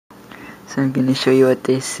So I'm gonna show you what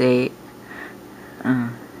they say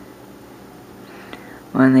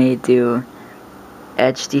when they do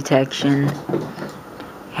edge detection,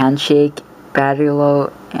 handshake, battery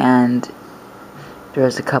low, and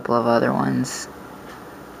there's a couple of other ones.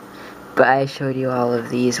 But I showed you all of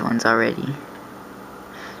these ones already.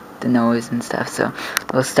 The nose and stuff. So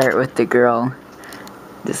we'll start with the girl.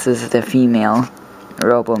 This is the female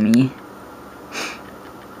robome.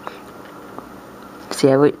 See,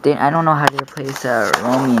 I don't know how to replace a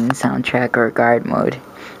roaming soundtrack or guard mode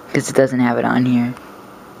because it doesn't have it on here.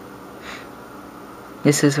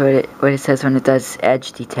 This is what it says when it does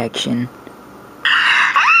edge detection.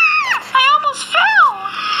 I almost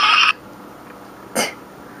fell.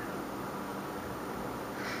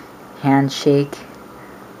 Handshake.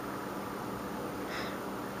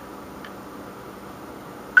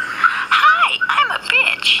 Hi, I'm a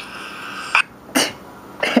bitch.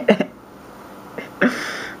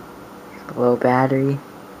 Low battery.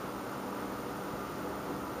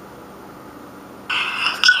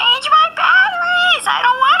 Change my batteries. I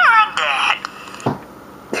don't want to run dead.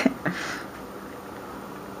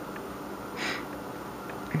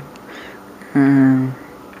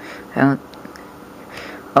 I don't.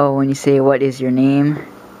 Oh, when you say what is your name?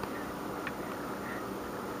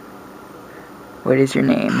 What is your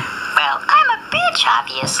name? Well, I'm a bitch,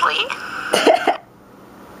 obviously.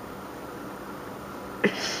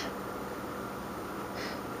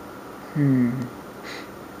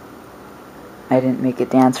 I didn't make a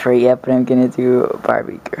dance for it yet, but I'm gonna do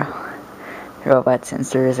Barbie girl. Robot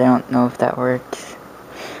sensors, I don't know if that works.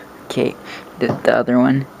 Okay, the other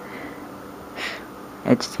one.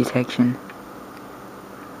 Edge detection.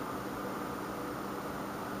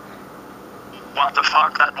 What the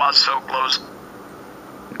fuck, that was so close.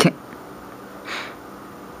 Okay.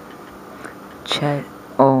 Chat.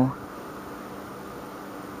 Oh.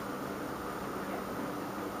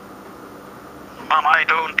 Mom, I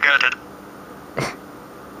don't get it.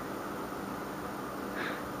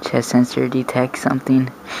 Chest sensor detects something.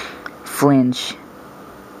 Flinch.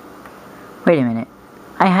 Wait a minute.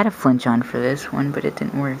 I had a flinch on for this one, but it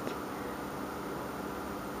didn't work.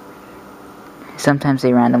 Sometimes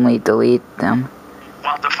they randomly delete them.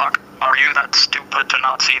 What the fuck? Are you that stupid to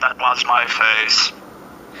not see that was my face?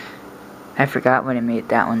 I forgot what it made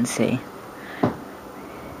that one say.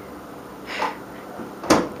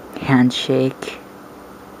 Handshake.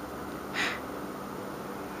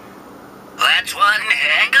 That's one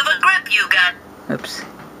heck of a grip you got. Oops.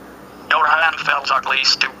 Your hand feels ugly,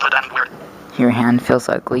 stupid, and weird. Your hand feels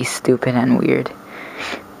ugly, stupid, and weird.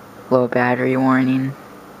 Low battery warning.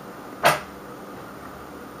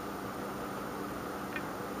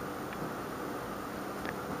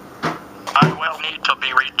 I will need to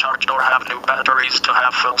be recharged or have new batteries to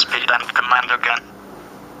have full speed and command again.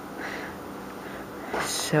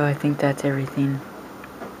 So I think that's everything.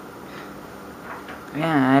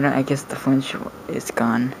 Yeah, I guess the flinch is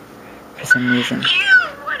gone for some reason. Ew,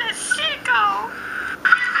 what a sicko.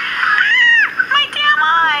 My damn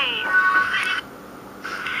eye.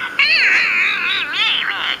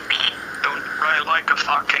 Don't cry like a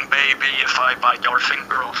fucking baby if I bite your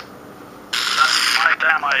finger off. That's my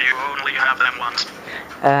damn eye, you only have them once.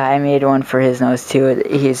 I made one for his nose too.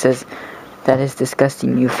 He says, "That is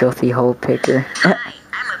disgusting, you filthy hole picker." Hi,